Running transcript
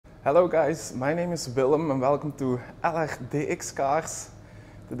Hello guys, my name is Willem and welcome to LRDX Cars.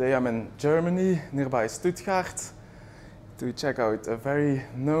 Today I'm in Germany, nearby Stuttgart, to check out a very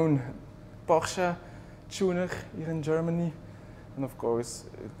known Porsche tuner here in Germany. And of course,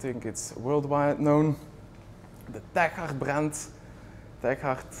 I think it's worldwide known. The Techart brand.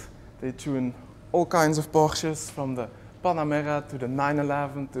 Techart, they tune all kinds of Porsches, from the Panamera to the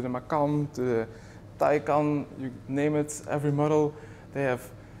 911 to the Macan to the Taycan, you name it, every model. They have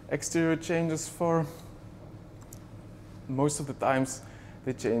exterior changes for. Most of the times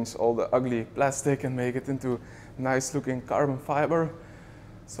they change all the ugly plastic and make it into nice looking carbon fiber.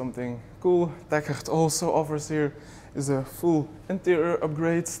 Something cool Techart also offers here is a full interior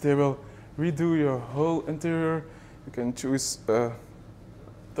upgrade. They will redo your whole interior. You can choose a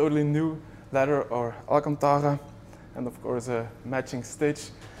totally new leather or Alcantara, and of course a matching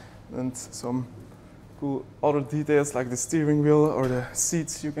stitch and some cool other details like the steering wheel or the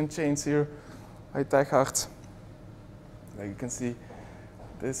seats you can change here by Techart. Like you can see,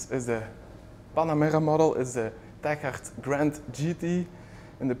 this is the Panamera model, is the Techart Grand GT.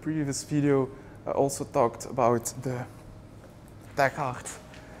 In the previous video I also talked about the Techart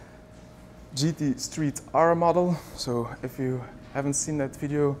GT Street R model, so if you haven't seen that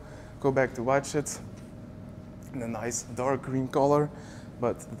video, go back to watch it, in a nice dark green color.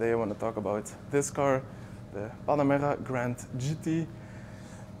 But today I want to talk about this car, the Panamera Grand GT.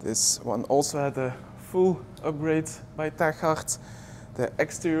 This one also had a full upgrade by Techart. The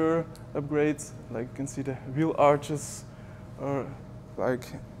exterior upgrade, like you can see, the wheel arches are like,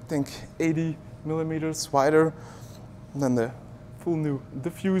 I think, 80 millimeters wider. And then the full new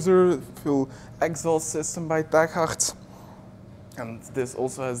diffuser, full exhaust system by Techart. And this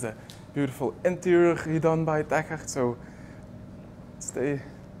also has the beautiful interior redone by Techart. So stay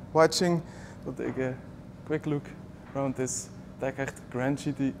watching. We'll take a quick look around this Techart Grand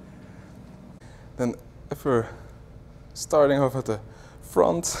GT. Then if we're starting off at the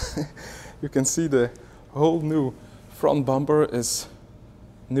front, you can see the whole new front bumper is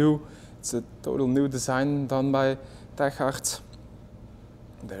new. It's a total new design done by Techart.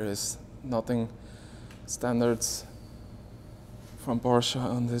 There is nothing standard from Porsche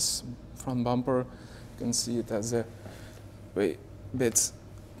on this front bumper. You can see it has a bit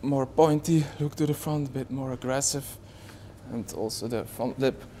more pointy look to the front, a bit more aggressive, and also the front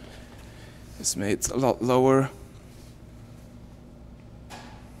lip is made a lot lower.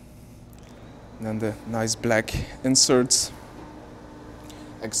 And then the nice black inserts,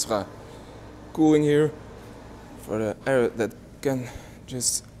 extra cooling here for the air that can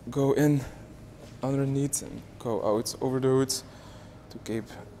just go in underneath and go out over the hood to keep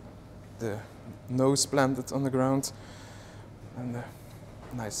the nose planted on the ground. And the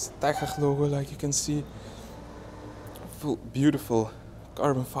nice Techart logo, like you can see. Full beautiful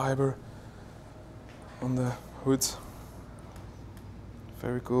carbon fiber on the hood.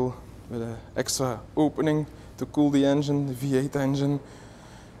 Very cool, with an extra opening to cool the engine, the V8 engine.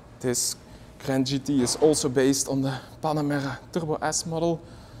 This Grand GT is also based on the Panamera Turbo S model.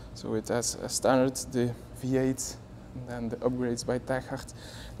 So it has a standard, the V8, and then the upgrades by Techart.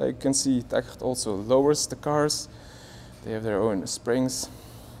 Like you can see, Techart also lowers the cars. They have their own springs,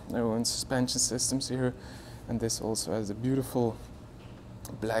 their own suspension systems here. And this also has the beautiful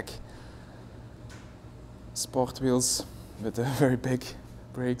black sport wheels with the very big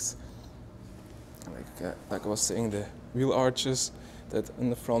brakes. Like I was saying, the wheel arches that in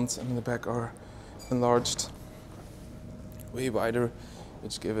the front and in the back are enlarged, way wider,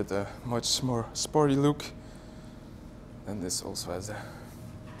 which give it a much more sporty look. And this also has a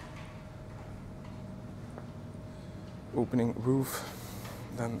opening roof.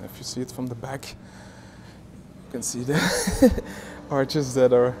 Then if you see it from the back, you can see the arches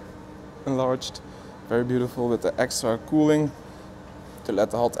that are enlarged. Very beautiful, with the extra cooling to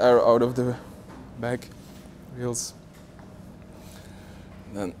let the hot air out of the back wheels.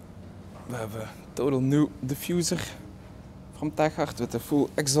 Then we have a total new diffuser from Techart with the full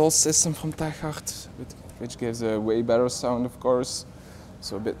exhaust system from Techart, which gives a way better sound, of course.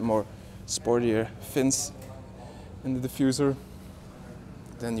 So a bit more sportier fins in the diffuser.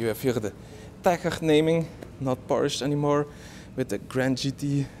 Then you have here the Techart naming, not Porsche anymore, with the Grand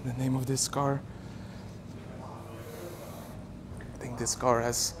GT, the name of this car. I think this car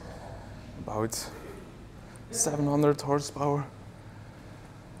has about 700 horsepower.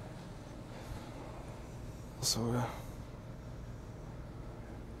 Also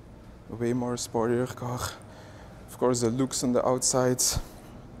a way more sportier car. Of course, the looks on the outside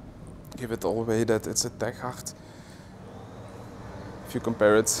give it all away that it's a Techart. If you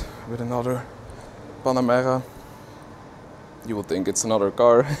compare it with another Panamera, you will think it's another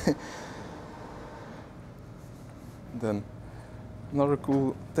car. Then another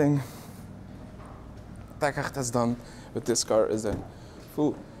cool thing Techart has done with this car is a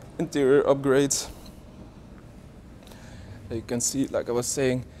full interior upgrade. You can see, like I was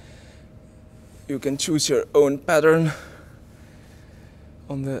saying, you can choose your own pattern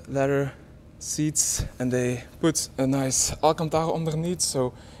on the leather seats, and they put a nice Alcantara underneath,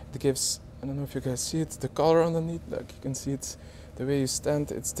 so it gives, I don't know if you guys see it, the color underneath. Like you can see it the way you stand.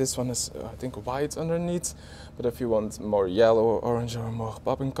 This one is I think white underneath, but if you want more yellow or orange or more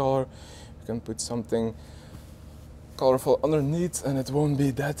popping color, you can put something colorful underneath, and it won't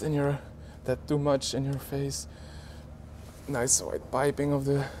be that too much in your face. Nice white piping of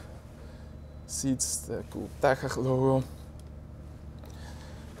the seats, the cool Techart logo.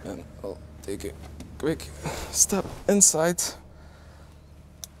 And I'll take a quick step inside.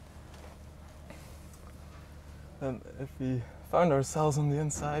 And if we found ourselves on the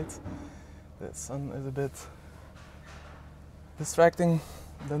inside, the sun is a bit distracting,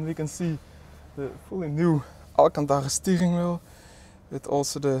 then we can see the fully new Alcantara steering wheel with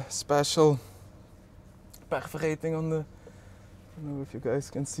also the special perforating on the, I don't know if you guys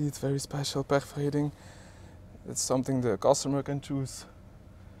can see it, very special perforating. It's something the customer can choose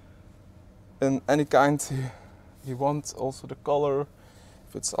in any kind he wants, also the color,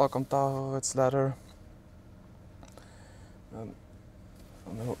 if it's Alcantara or it's leather. And I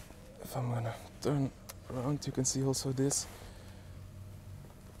don't know if I'm gonna turn around, you can see also this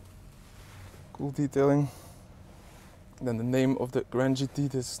cool detailing. Then the name of the Grand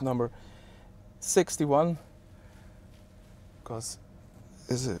GT, this is number 61, because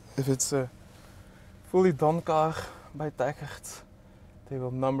if it's a fully done car by Techart, they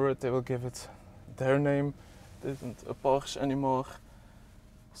will number it, they will give it their name. It isn't a Porsche anymore.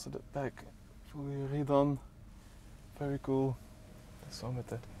 So the back fully redone, very cool. This one with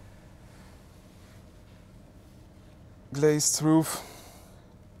the glazed roof,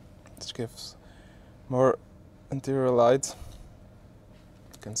 which gives more interior light.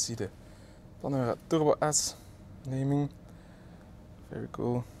 You can see the Panamera Turbo S naming, very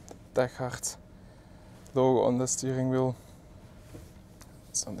cool. The Techart logo on the steering wheel.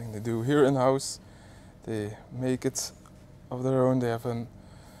 It's something they do here in house. They make it of their own. They have a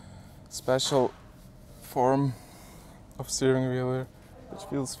special form of steering wheel here, which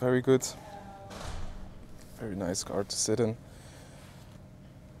feels very good. Very nice car to sit in.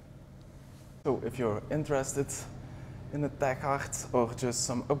 So if you're interested in a Techart or just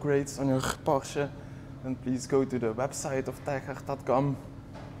some upgrades on your Porsche, then please go to the website of techart.com.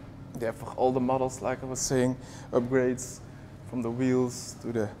 They have for all the models, like I was saying, upgrades from the wheels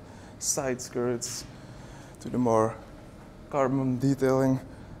to the side skirts to the more carbon detailing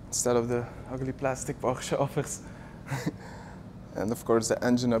instead of the ugly plastic Porsche offers. And of course the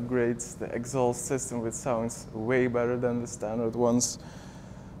engine upgrades, the exhaust system, which sounds way better than the standard ones.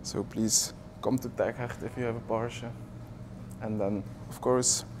 So please come to Techart if you have a Porsche. And then of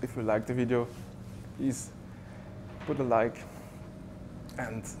course, if you like the video, please put a like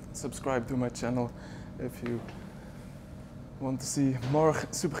and subscribe to my channel if you want to see more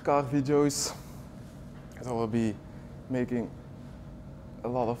supercar videos. I will be making a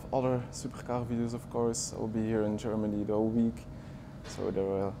lot of other supercar videos, of course. I will be here in Germany the whole week, so there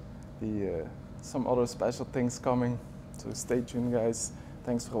will be some other special things coming. So stay tuned, guys.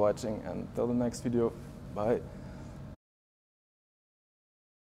 Thanks for watching, and till the next video. Bye.